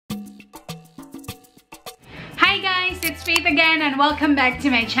guys! It's Faith again and welcome back to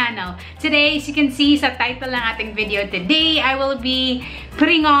my channel. Today, as you can see sa title ng ating video today, I will be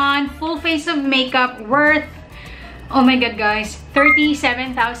putting on full face of makeup worth, oh my god guys,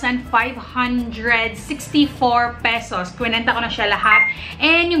 37,564 pesos. Kwenta ko na siya lahat.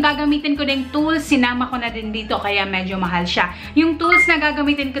 And yung gagamitin ko ding tools, sinama ko na din dito kaya medyo mahal siya. Yung tools na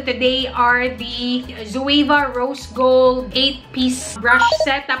gagamitin ko today are the Zoeva Rose Gold 8-piece brush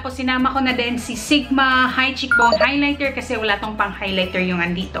set. Tapos sinama ko na din si Sigma High Cheekbone Highlighter kasi wala tong pang highlighter yung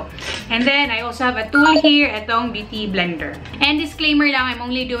andito. And then, I also have a tool here, itong Beautyblender. And disclaimer lang, I'm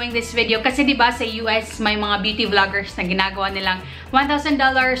only doing this video kasi diba sa US may mga beauty vloggers na ginagawa nilang $1,000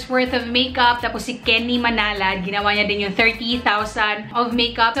 worth of makeup. Tapos si Kenny Manalad, ginawa niya din yung 30,000 of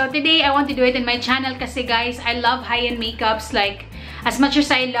makeup. So today, I want to do it in my channel kasi guys, I love high-end makeups. Like, as much as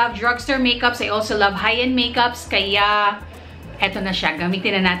I love drugstore makeups, I also love high-end makeups. Kaya, eto na siya.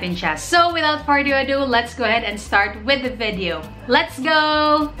 Gamitin na natin siya. So, without further ado, let's go ahead and start with the video. Let's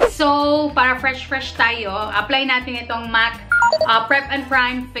go! So, para fresh tayo, apply natin itong MAC Prep and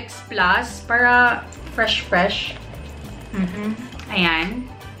Prime Fix Plus para fresh. Ayan.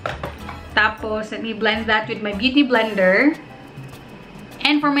 Tapos, let me blend that with my Beautyblender.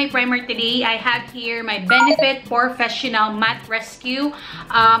 And for my primer today, I have here my Benefit POREfessional Matte Rescue.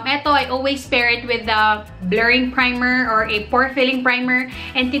 Ito, I always pair it with the blurring primer or a pore filling primer.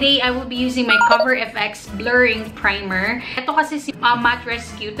 And today, I will be using my CoverFX blurring primer. Ito kasi si Matte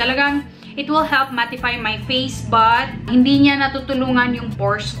Rescue, talagang it will help mattify my face, but hindi niya natutulungan yung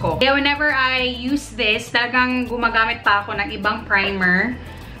pores ko. Kaya whenever I use this, talagang gumagamit pa ako ng ibang primer.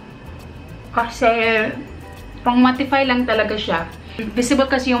 Kasi pang mattify lang talaga siya. Visible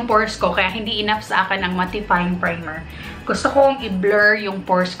kasi yung pores ko, kaya hindi enough sa akin ang mattifying primer. Gusto kong i-blur yung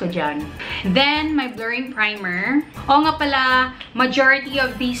pores ko dyan. Then, my blurring primer. O nga pala, majority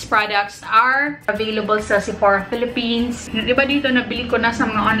of these products are available sa Sephora Philippines. Diba dito, nabili ko na sa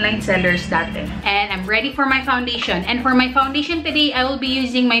mga online sellers dati. And I'm ready for my foundation. And for my foundation today, I will be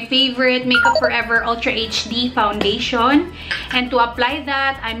using my favorite Makeup Forever Ultra HD foundation. And to apply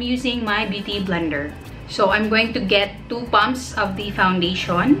that, I'm using my Beautyblender. So, I'm going to get 2 pumps of the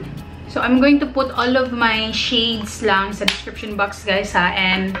foundation. So, I'm going to put all of my shades lang sa description box, guys, ha,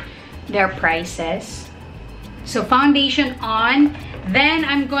 and their prices. So, foundation on. Then,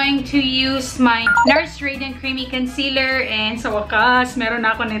 I'm going to use my NARS Radiant Creamy Concealer. And sa wakas, meron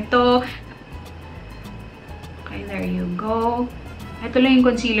ako nito. Okay, there you go. Ito lang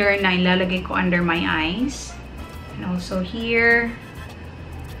yung concealer na ilalagay ko under my eyes. And also here.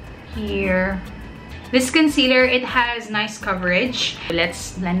 Here. This concealer, it has nice coverage.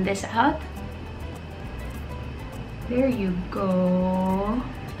 Let's blend this out. There you go.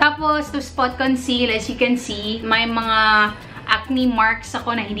 Tapos, to spot conceal, as you can see, may mga acne marks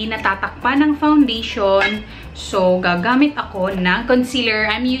ako na hindi natatakpan ng foundation. So, gagamit ako ng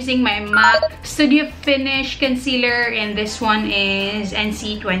concealer. I'm using my MAC Studio Finish Concealer and this one is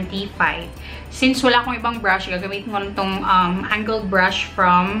NC25. Since wala akong ibang brush, gagamitin ko lang itong angled brush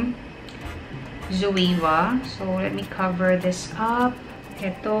from Zoeva. So, let me cover this up.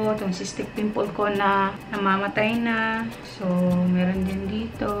 Ito, itong cystic pimple ko na namamatay na. So, meron din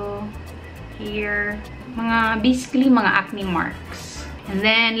dito. Here. Basically, mga acne marks. And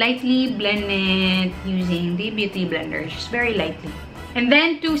then, lightly blend it using the Beautyblender. Just very lightly. And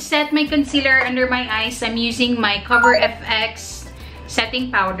then, to set my concealer under my eyes, I'm using my CoverFX setting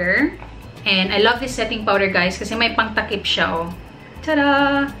powder. And I love this setting powder, guys, kasi may pangtakip siya, oh.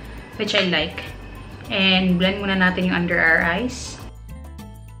 Ta-da! Which I like. And blend muna natin yung under our eyes.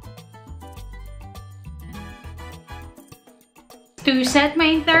 To set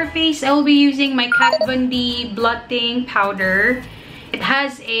my entire face, I will be using my Kat Von D Blotting Powder. It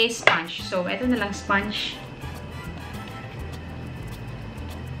has a sponge. So, ito na lang sponge.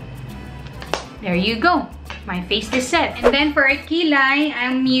 There you go. My face is set. And then for a kilay,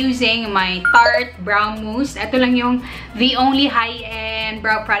 I'm using my Tarte Brow Mousse. Ito lang yung the only high-end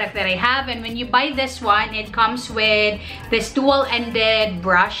brow product that I have. And when you buy this one, it comes with this dual-ended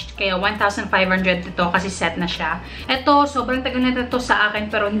brush. Kaya 1,500 ito kasi set na siya. Ito, sobrang tagal na ito sa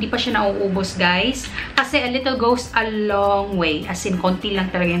akin pero hindi pa siya nauubos, guys. Kasi a little goes a long way. As in, konti lang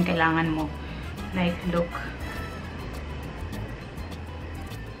talaga yung kailangan mo. Like, look.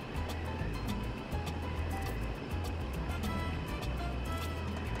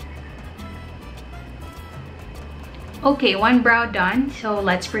 Okay, one brow done. So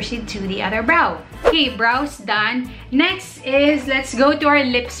let's proceed to the other brow. Okay, brows done. Next is, let's go to our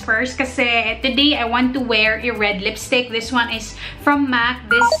lips first. Kasi today I want to wear a red lipstick. This one is from MAC.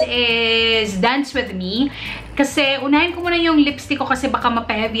 This is Dance With Me. Kasi unahin ko muna yung lipstick ko kasi baka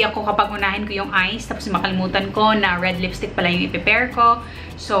mapaheavy ako kapag unahin ko yung eyes. Tapos makalimutan ko na red lipstick pala yung i-prepare ko.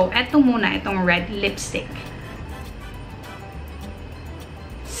 So, eto muna, itong red lipstick.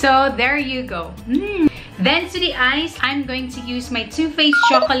 So, there you go. Then, to the eyes, I'm going to use my Too Faced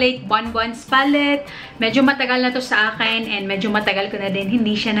Chocolate Bonbons palette. Medyo matagal na to sa akin and medyo matagal ko na din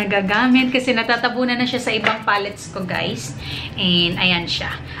hindi siya nagagamit kasi natatabunan na siya sa ibang palettes ko, guys. And, ayan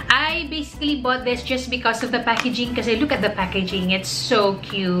siya. I basically bought this just because of the packaging kasi look at the packaging. It's so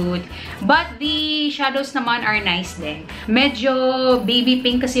cute. But the shadows naman are nice din. Medyo baby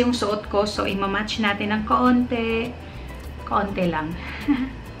pink kasi yung suot ko. So, imamatch natin ng kaunti. Kaunti lang.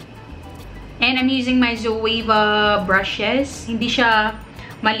 And I'm using my Zoeva brushes. Hindi siya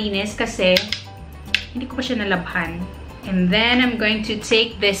malinis kasi hindi ko pa siya nalabhan. And then I'm going to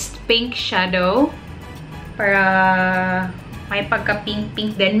take this pink shadow para may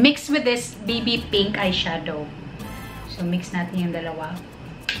pagka-pink-pink din. Mix with this baby pink eyeshadow. So mix natin yung dalawa.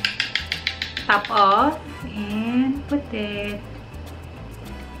 Top off and put it.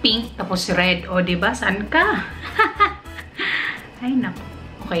 Pink tapos red. O, diba? Saan ka? Ay, naku.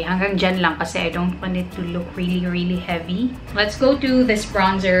 Okay, hanggang dyan lang kasi I don't want it to look really, really heavy. Let's go to this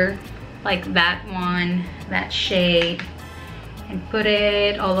bronzer, like that one, that shade, and put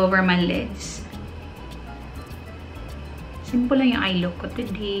it all over my lids. Simple lang yung eye look ko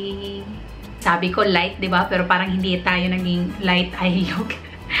today. Sabi ko light, diba? Pero parang hindi tayo naging light eye look.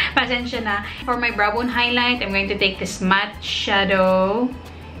 Pasensya na. For my brow bone highlight, I'm going to take this matte shadow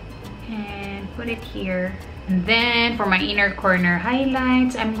and put it here. And then, for my inner corner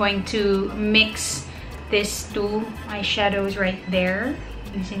highlights, I'm going to mix these two eyeshadows right there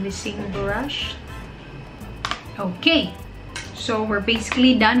using the same brush. Okay, so we're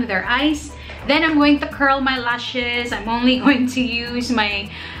basically done with our eyes. Then I'm going to curl my lashes. I'm only going to use my,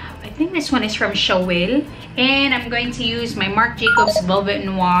 I think this one is from Showell. And I'm going to use my Marc Jacobs Velvet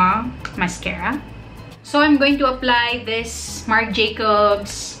Noir mascara. So I'm going to apply this Marc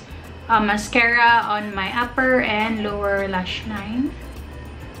Jacobs mascara on my upper and lower lash line.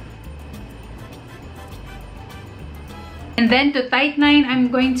 And then to tighten,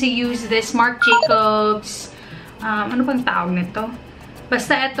 I'm going to use this Marc Jacobs, ano bang tawag nito?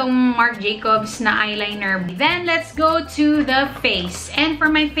 Basta itong Marc Jacobs na eyeliner. Then let's go to the face. And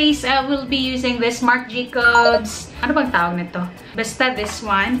for my face, I will be using this Marc Jacobs, ano bang tawag nito? Basta this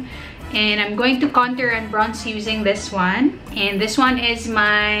one. And I'm going to contour and bronze using this one. And this one is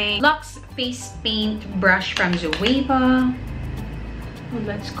my Luxe Face Paint brush from Zoeva. So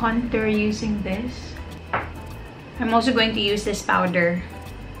let's contour using this. I'm also going to use this powder.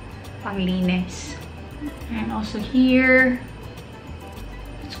 Panglinis. And also here.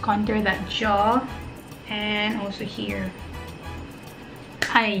 Let's contour that jaw. And also here.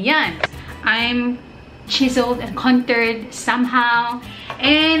 Ayan. I'm chiseled and contoured somehow.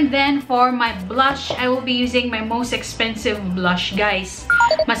 And then for my blush, I will be using my most expensive blush, guys.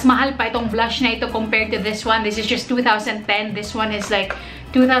 Mas mahal pa itong blush na ito compared to this one. This is just 2010. This one is like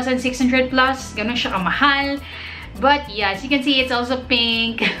 2,600 plus. Ganun siya kamahal. But yeah, as you can see, it's also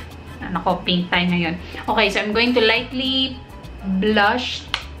pink. Nako, pink tayo ngayon. Okay, so I'm going to lightly blush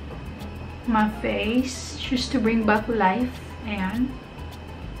my face just to bring back life. Ayan.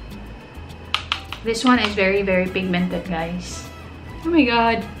 This one is very, very pigmented, guys. Oh my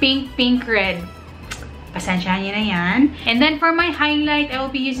god. Pink, pink, red. Pasensyahan niyo na yan. And then for my highlight, I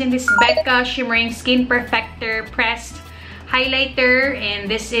will be using this Becca Shimmering Skin Perfector Pressed Highlighter. And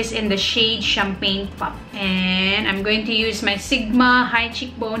this is in the shade Champagne Pop. And I'm going to use my Sigma High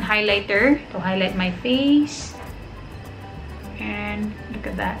Cheekbone Highlighter to highlight my face. And look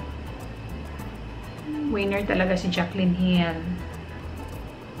at that. Winner talaga si Jaclyn Hill.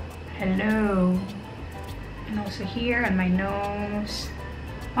 Hello. And also here on my nose.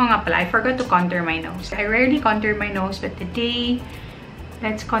 Oh nga pala, I forgot to contour my nose. I rarely contour my nose, but today,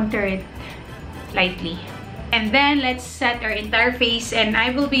 let's contour it lightly. And then, let's set our entire face. And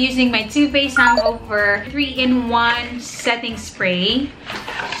I will be using my Too Faced Hangover 3-in-1 setting spray.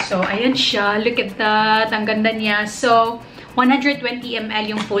 So, ayan siya. Look at that. Ang ganda niya. So, 120 ml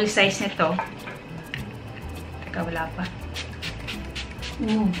yung full size nito. Teka, wala pa.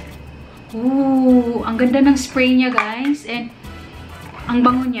 Ooh, ang ganda ng spray niya, guys. And ang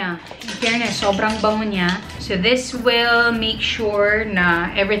bango niya. In fairness, sobrang bango niya. So this will make sure na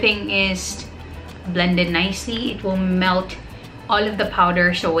everything is blended nicely. It will melt all of the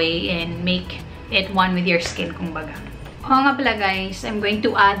powders away and make it one with your skin, kumbaga. Oo nga pala guys, I'm going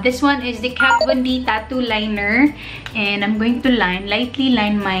to add, this one is the Kat Von D Tattoo Liner. And I'm going to lightly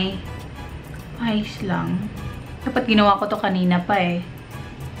line my eyes lang. Dapat ginawa ko to kanina pa eh.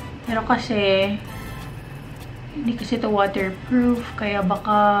 Pero kasi, hindi kasi to waterproof. Kaya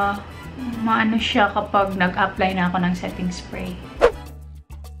baka maano siya kapag nag-apply na ako ng setting spray.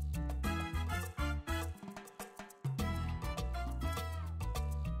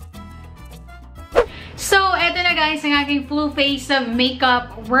 So, eto na guys, ang aking full face of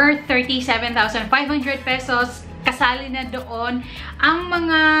makeup worth 37,500 pesos. Kasali na doon ang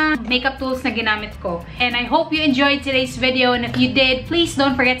mga makeup tools na ginamit ko. And I hope you enjoyed today's video. And if you did, please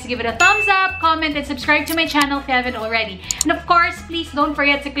don't forget to give it a thumbs up, comment, and subscribe to my channel if you haven't already. And of course, please don't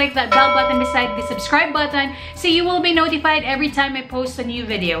forget to click that bell button beside the subscribe button so you will be notified every time I post a new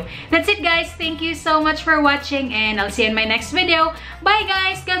video. That's it guys. Thank you so much for watching and I'll see you in my next video. Bye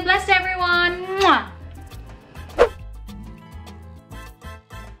guys. God bless everyone. Mwah!